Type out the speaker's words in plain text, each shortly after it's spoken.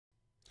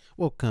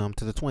Welcome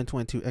to the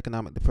 2022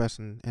 Economic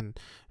Depression and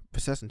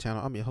Recession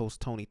Channel. I'm your host,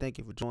 Tony. Thank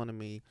you for joining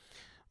me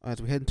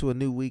as we head into a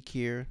new week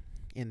here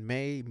in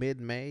May,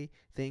 mid-May.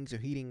 Things are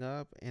heating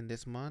up in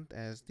this month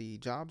as the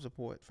jobs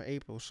report for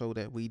April showed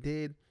that we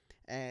did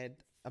add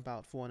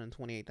about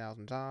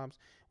 428,000 jobs.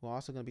 We're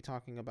also going to be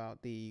talking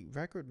about the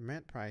record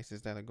rent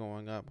prices that are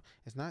going up.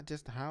 It's not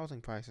just the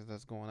housing prices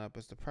that's going up,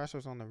 it's the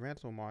pressures on the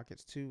rental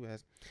markets too,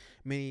 as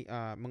many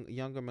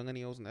younger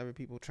millennials and other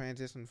people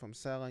transition from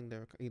selling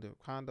their either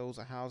condos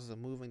or houses or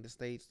moving to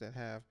states that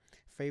have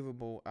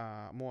favorable,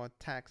 more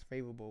tax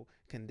favorable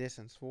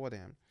conditions for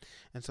them.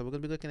 And so we're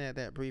going to be looking at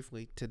that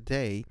briefly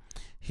today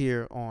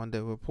here on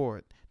the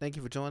report. Thank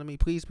you for joining me.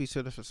 Please be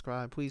sure to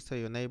subscribe. Please tell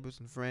your neighbors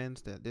and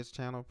friends that this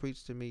channel,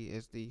 Preach to Me,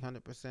 is the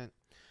 100%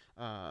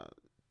 uh,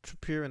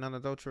 pure and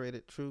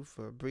unadulterated truth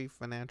for brief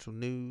financial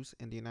news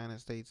in the United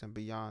States and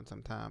beyond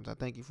sometimes. I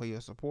thank you for your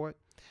support,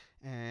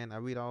 and I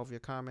read all of your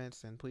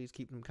comments, and please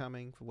keep them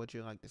coming for what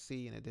you'd like to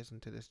see in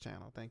addition to this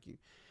channel. Thank you.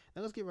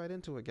 Now let's get right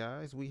into it,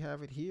 guys. We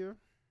have it here.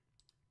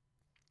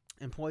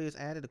 Employers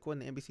added,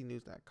 according to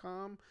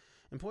NBCNews.com,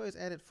 employers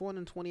added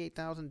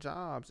 428,000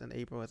 jobs in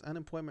April as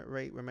unemployment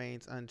rate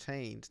remains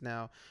unchanged.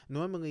 Now,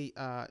 normally,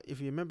 if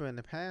you remember in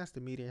the past,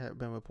 the media had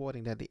been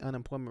reporting that the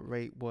unemployment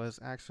rate was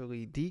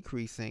actually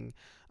decreasing,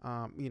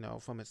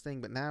 from its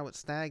thing, but now it's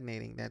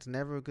stagnating. That's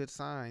never a good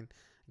sign,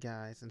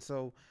 guys. And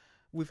so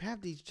we've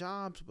had these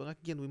jobs, but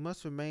again, we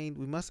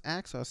must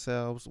ask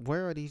ourselves,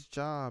 where are these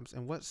jobs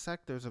and what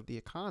sectors of the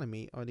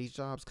economy are these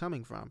jobs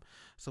coming from?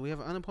 So we have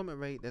an unemployment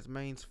rate that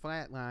remains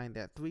flatlined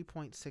at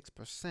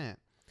 3.6%.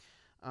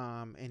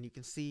 And you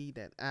can see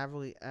that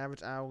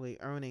average hourly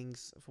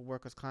earnings for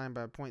workers climbed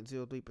by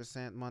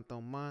 0.03% month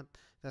on month.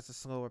 That's a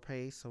slower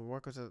pace. So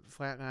workers are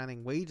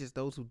flatlining. Wages,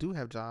 those who do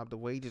have jobs, the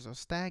wages are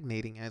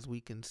stagnating, as we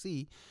can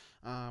see.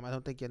 I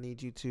don't think I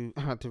need you to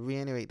to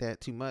reiterate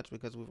that too much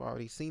because we've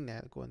already seen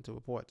that according to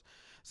reports.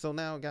 So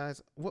now,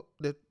 guys, what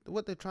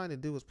they're trying to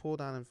do is pull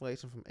down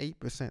inflation from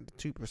 8%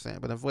 to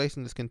 2%, but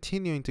inflation is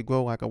continuing to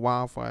grow like a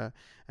wildfire.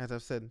 As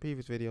I've said in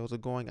previous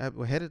videos,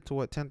 we're headed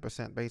toward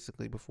 10%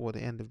 basically before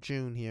the end of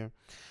June here.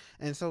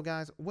 And so,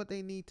 guys, what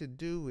they need to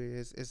do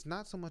is it's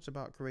not so much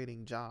about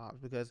creating jobs,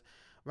 because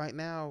right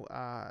now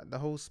the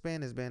whole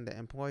spin has been that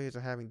employers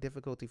are having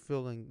difficulty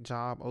filling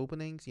job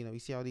openings. You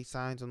see all these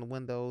signs on the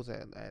windows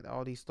at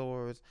all these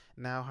stores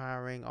now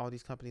hiring, all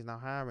these companies now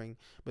hiring,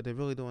 but they're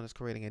really doing is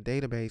creating a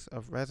database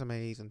of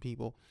resumes and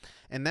people.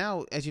 And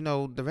now, as you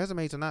know, the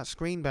resumes are not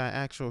screened by an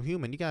actual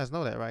human. You guys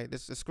know that, right?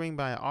 It's screened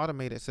by an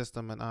automated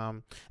system, and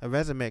a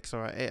Resumix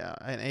or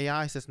an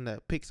AI system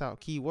that picks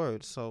out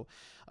keywords. So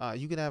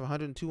you can have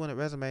 100, 200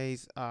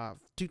 resumes,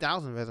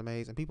 2,000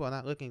 resumes, and people are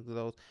not looking through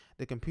those.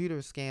 The computer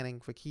is scanning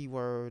for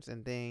keywords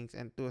and things,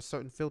 and through a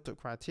certain filtered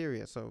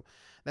criteria. So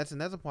that's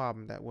another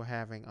problem that we're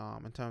having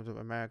in terms of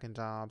American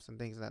jobs and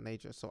things of that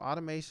nature. So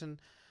automation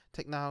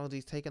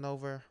technologies taking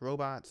over,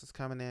 robots is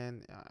coming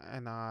in,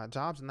 and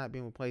jobs are not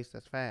being replaced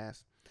as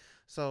fast.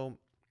 So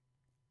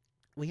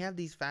we have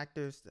these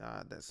factors,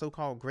 that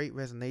so-called great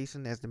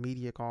resignation, as the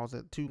media calls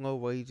it, too low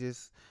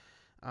wages,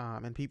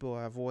 and people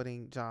are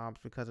avoiding jobs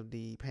because of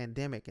the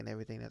pandemic and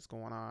everything that's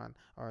going on,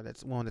 or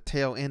that's on the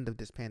tail end of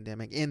this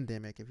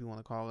endemic, if you want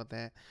to call it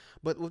that.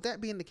 But with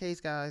that being the case,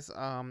 guys,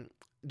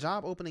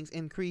 job openings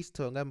increased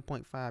to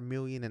 11.5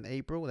 million in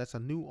April. That's a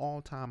new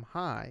all-time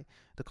high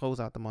to close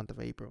out the month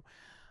of April.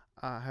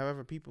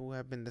 However, people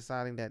have been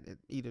deciding that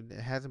it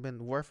hasn't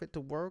been worth it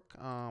to work.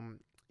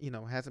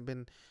 Hasn't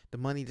been, the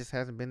money just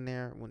hasn't been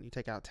there when you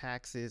take out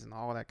taxes and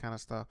all that kind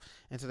of stuff.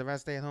 And so the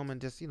rest stay at home and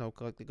just,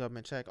 collect the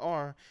government check,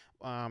 or,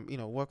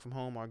 work from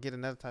home or get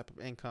another type of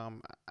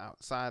income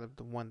outside of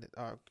the one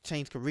that,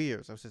 change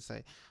careers, I should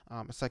say.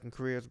 A second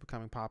career is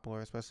becoming popular,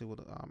 especially with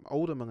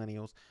older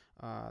millennials.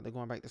 They're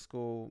going back to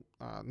school,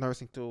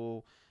 nursing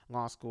school,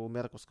 law school,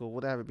 medical school,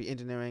 whatever, be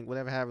engineering,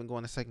 whatever, having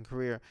going a second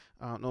career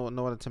in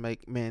order to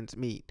make ends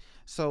meet.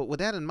 So with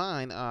that in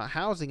mind,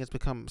 housing has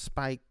become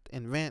spiked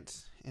in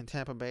rents in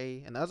Tampa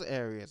Bay and other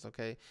areas.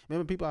 Okay,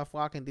 remember, people are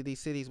flocking to these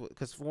cities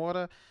because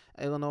Florida,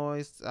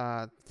 Illinois,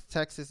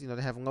 Texas,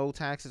 they have low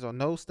taxes or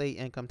no state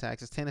income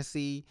taxes.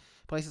 Tennessee,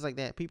 places like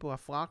that, people are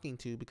flocking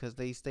to because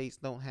these states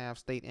don't have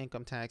state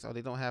income tax, or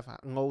they don't have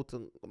low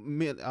to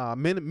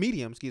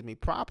medium,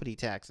 property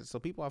taxes. So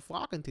people are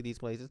flocking to these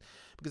places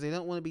because they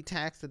don't want to be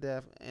taxed to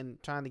death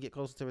and trying to get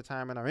closer to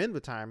retirement or in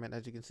retirement,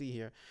 as you can see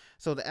here.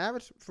 So the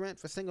average rent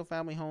for single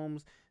family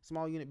homes,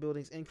 small unit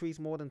buildings, increased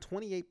more than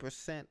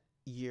 28%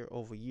 year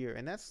over year,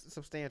 and that's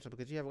substantial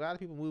because you have a lot of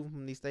people moving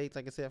from these states,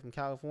 like I said, from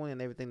California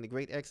and everything, the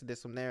great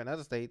exodus from there and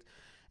other states.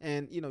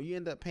 And you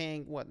end up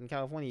paying, what, in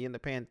California you end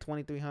up paying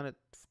 $2,300,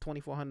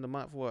 $2,400 a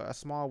month for a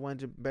small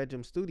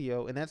one-bedroom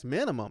studio, and that's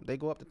minimum. They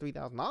go up to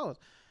 $3,000.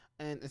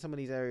 And in some of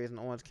these areas in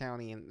Orange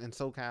County and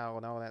SoCal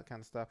and all that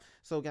kind of stuff.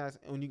 So, guys,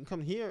 when you can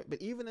come here, but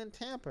even in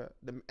Tampa,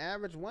 the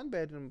average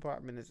one-bedroom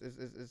apartment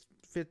is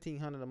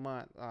 $1,500 a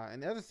month,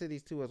 and other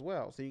cities too as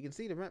well. So you can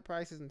see the rent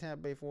prices in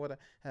Tampa Bay, Florida,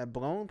 have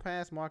blown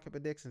past market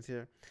predictions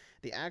here.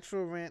 The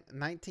actual rent,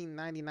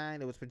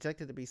 $19.99, it was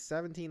projected to be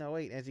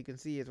 $17.08, as you can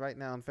see, is right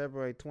now in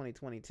February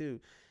 2022.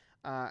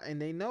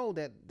 And they know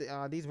that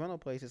these rental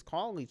places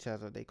call each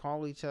other. They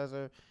call each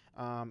other.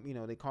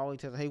 They call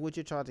each other. Hey, what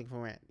you charging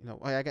for rent?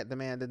 Hey, I got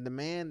demand. The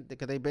demand,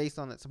 because they based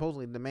on it.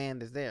 Supposedly,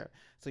 demand is there.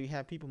 So you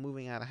have people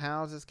moving out of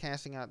houses,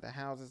 cashing out the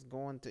houses,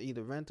 going to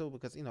either rental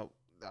because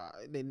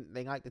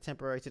they like the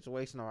temporary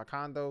situation or a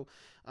condo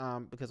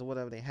because of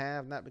whatever they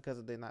have, not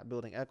because they're not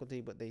building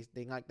equity, but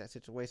they like that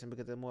situation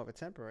because they're more of a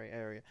temporary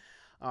area,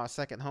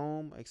 second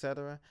home,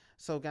 etc.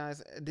 So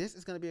guys, this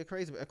is going to be a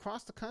crazy.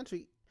 Across the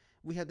country,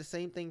 we have the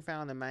same thing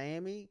found in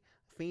Miami,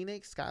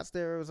 Phoenix, Scottsdale,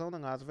 Arizona,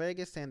 Las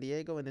Vegas, San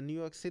Diego, and the New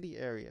York City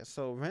area.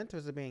 So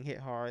renters are being hit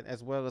hard,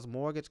 as well as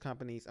mortgage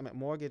companies.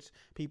 Mortgage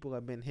people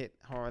have been hit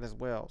hard as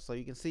well. So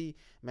you can see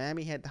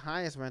Miami had the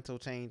highest rental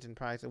change in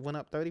price. It went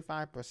up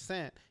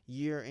 35%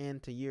 year in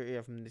to year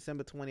in from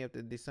December 20th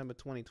to December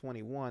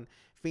 2021.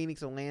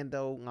 Phoenix,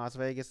 Orlando, Las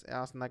Vegas,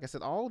 Austin, like I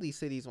said, all these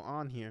cities were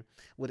on here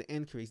with an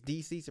increase.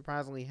 DC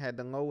surprisingly had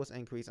the lowest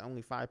increase,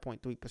 only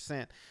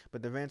 5.3%,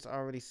 but the rents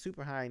are already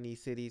super high in these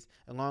cities,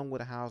 along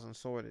with a housing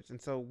shortage. And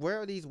so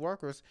where are these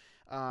workers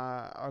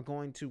are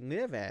going to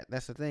live at?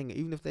 That's the thing.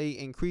 Even if they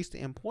increase the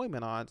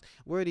employment odds,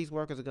 where these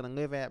workers are going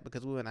to live at,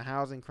 because we're in a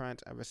housing crunch,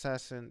 a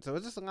recession. So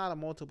it's just a lot of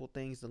multiple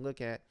things to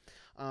look at.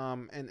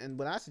 And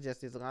what I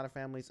suggest is a lot of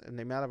families, and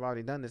they might have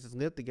already done this, is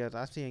live together.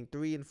 I'm seeing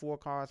 3 and 4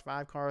 cars,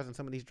 5 cars in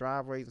some of these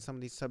driveways and some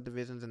of these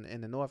subdivisions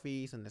in the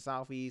Northeast and the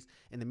Southeast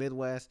in the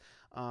Midwest.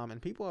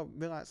 And people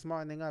are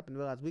smartening up and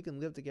realize we can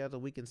live together,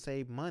 we can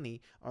save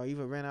money, or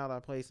even rent out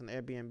our place on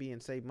Airbnb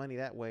and save money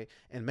that way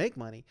and make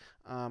money,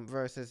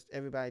 versus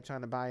everybody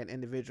trying to buy an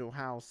individual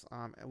house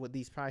with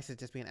these prices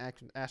just being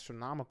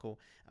astronomical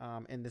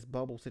in this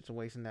bubble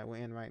situation that we're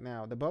in right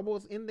now. The bubble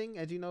is ending,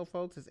 as you know,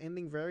 folks. It's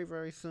ending very,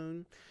 very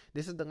soon.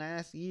 This is the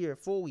last year,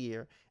 full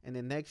year, and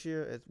then next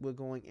year we'll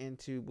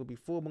be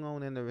full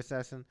blown in the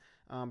recession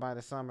by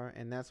the summer,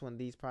 and that's when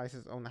these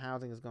prices on the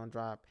housing is going to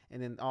drop.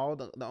 And then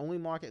the only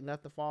market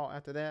left to fall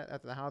after that,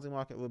 after the housing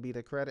market, will be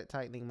the credit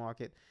tightening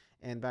market.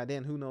 And by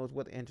then, who knows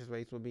what the interest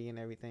rates will be and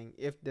everything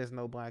if there's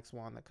no black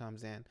swan that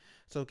comes in.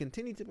 So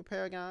continue to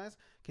prepare, guys.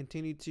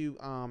 Continue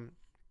to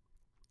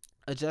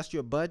adjust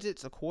your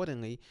budgets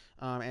accordingly,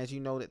 as you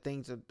know that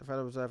the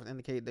Federal Reserve has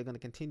indicated they're going to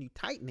continue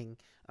tightening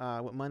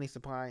with money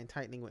supply and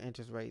tightening with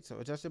interest rates. So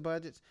adjust your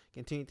budgets,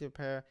 continue to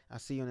prepare. I'll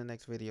see you in the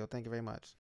next video. Thank you very much.